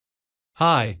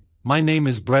Hi, my name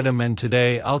is Bredham and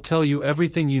today I'll tell you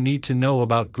everything you need to know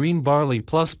about Green Barley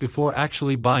Plus before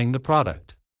actually buying the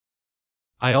product.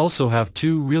 I also have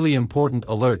two really important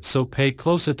alerts, so pay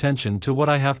close attention to what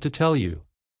I have to tell you.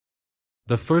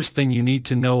 The first thing you need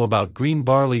to know about Green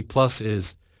Barley Plus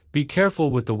is, be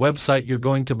careful with the website you're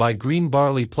going to buy Green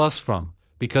Barley Plus from,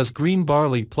 because Green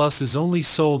Barley Plus is only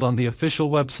sold on the official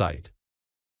website.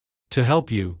 To help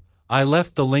you, I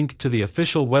left the link to the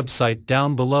official website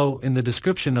down below in the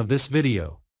description of this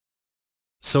video.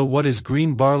 So what is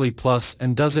Green Barley Plus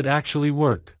and does it actually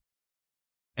work?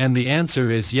 And the answer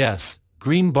is yes,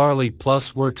 Green Barley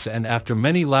Plus works, and after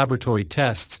many laboratory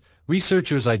tests,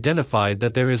 researchers identified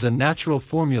that there is a natural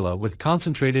formula with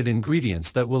concentrated ingredients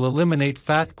that will eliminate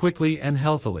fat quickly and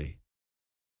healthily.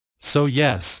 So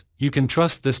yes, you can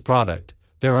trust this product.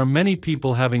 There are many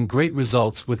people having great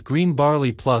results with Green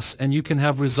Barley Plus, and you can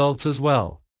have results as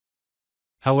well.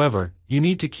 However, you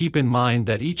need to keep in mind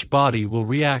that each body will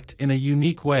react in a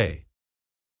unique way.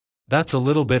 That's a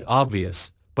little bit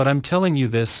obvious, but I'm telling you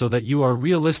this so that you are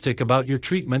realistic about your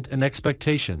treatment and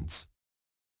expectations.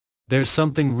 There's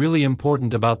something really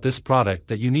important about this product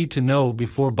that you need to know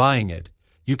before buying it.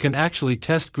 You can actually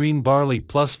test Green Barley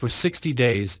Plus for 60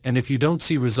 days, and if you don't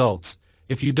see results,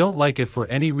 if you don't like it for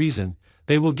any reason,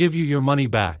 they will give you your money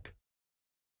back.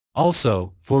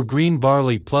 Also, for Green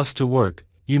Barley Plus to work,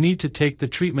 you need to take the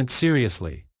treatment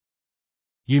seriously.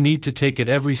 You need to take it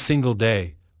every single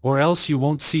day, or else you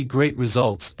won't see great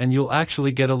results and you'll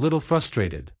actually get a little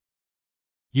frustrated.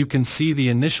 You can see the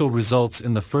initial results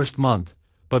in the first month,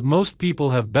 but most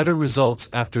people have better results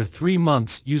after 3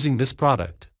 months using this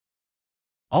product.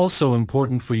 Also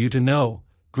important for you to know,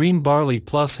 Green Barley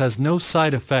Plus has no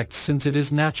side effects since it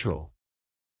is natural.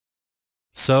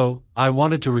 So, I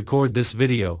wanted to record this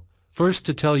video, first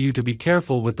to tell you to be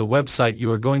careful with the website you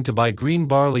are going to buy Green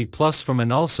Barley Plus from,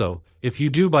 and also, if you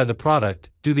do buy the product,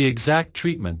 do the exact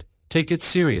treatment, take it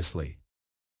seriously.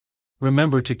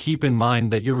 Remember to keep in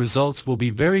mind that your results will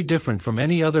be very different from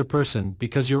any other person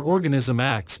because your organism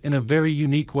acts in a very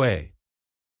unique way.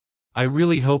 I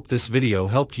really hope this video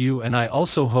helped you, and I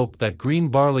also hope that Green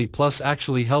Barley Plus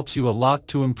actually helps you a lot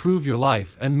to improve your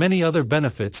life and many other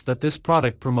benefits that this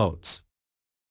product promotes.